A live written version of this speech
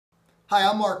Hi,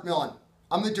 I'm Mark Millon.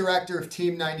 I'm the director of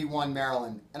Team 91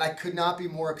 Maryland, and I could not be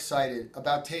more excited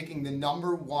about taking the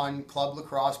 #1 club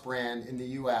lacrosse brand in the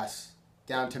U.S.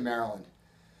 down to Maryland.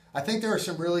 I think there are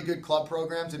some really good club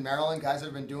programs in Maryland, guys that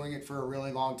have been doing it for a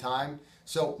really long time.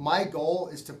 So my goal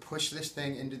is to push this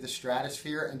thing into the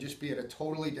stratosphere and just be at a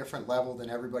totally different level than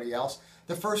everybody else.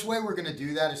 The first way we're going to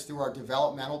do that is through our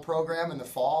developmental program in the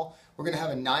fall. We're going to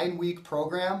have a 9-week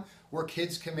program where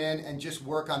kids come in and just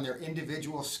work on their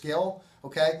individual skill,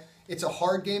 okay? It's a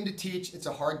hard game to teach, it's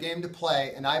a hard game to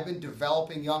play, and I've been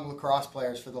developing young lacrosse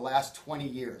players for the last 20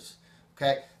 years.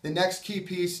 Okay. The next key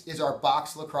piece is our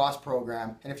box lacrosse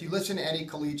program. And if you listen to any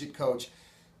collegiate coach,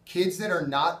 kids that are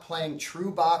not playing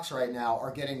true box right now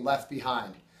are getting left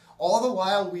behind. All the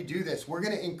while we do this, we're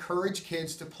going to encourage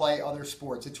kids to play other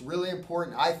sports. It's really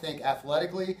important, I think,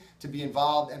 athletically, to be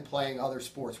involved in playing other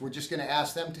sports. We're just going to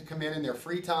ask them to come in their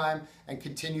free time and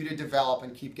continue to develop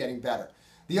and keep getting better.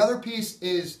 The other piece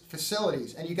is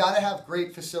facilities, and you got to have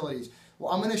great facilities.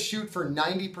 Well, I'm going to shoot for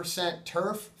 90%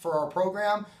 turf for our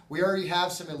program. We already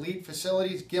have some elite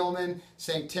facilities, Gilman,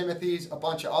 St. Timothy's, a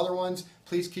bunch of other ones.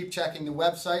 Please keep checking the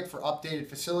website for updated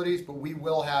facilities, but we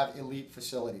will have elite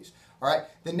facilities. All right.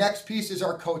 The next piece is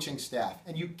our coaching staff,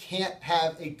 and you can't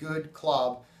have a good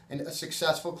club and a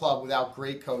successful club without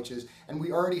great coaches, and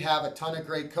we already have a ton of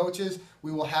great coaches.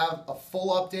 We will have a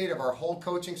full update of our whole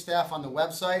coaching staff on the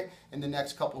website in the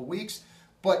next couple of weeks.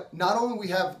 But not only we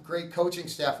have great coaching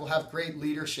staff, we'll have great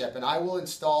leadership, and I will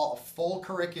install a full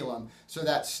curriculum so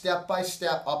that step by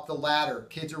step up the ladder,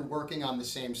 kids are working on the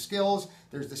same skills,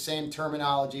 there's the same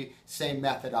terminology, same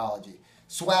methodology.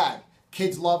 Swag,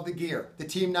 kids love the gear. The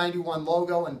Team 91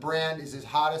 logo and brand is as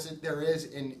hot as there is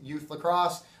in youth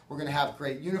lacrosse. We're going to have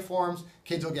great uniforms.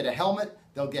 Kids will get a helmet,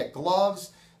 they'll get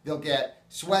gloves, they'll get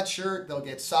sweatshirt, they'll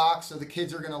get socks, so the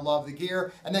kids are going to love the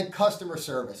gear. And then customer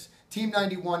service. Team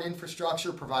 91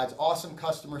 infrastructure provides awesome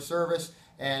customer service,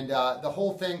 and the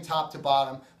whole thing top to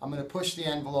bottom, I'm going to push the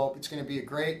envelope. It's going to be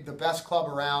the best club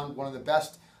around, one of the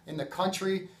best in the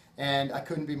country, and I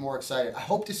couldn't be more excited. I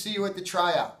hope to see you at the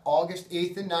tryout, August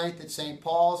 8th and 9th at St.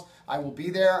 Paul's. I will be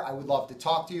there. I would love to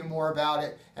talk to you more about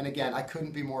it, and again, I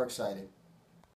couldn't be more excited.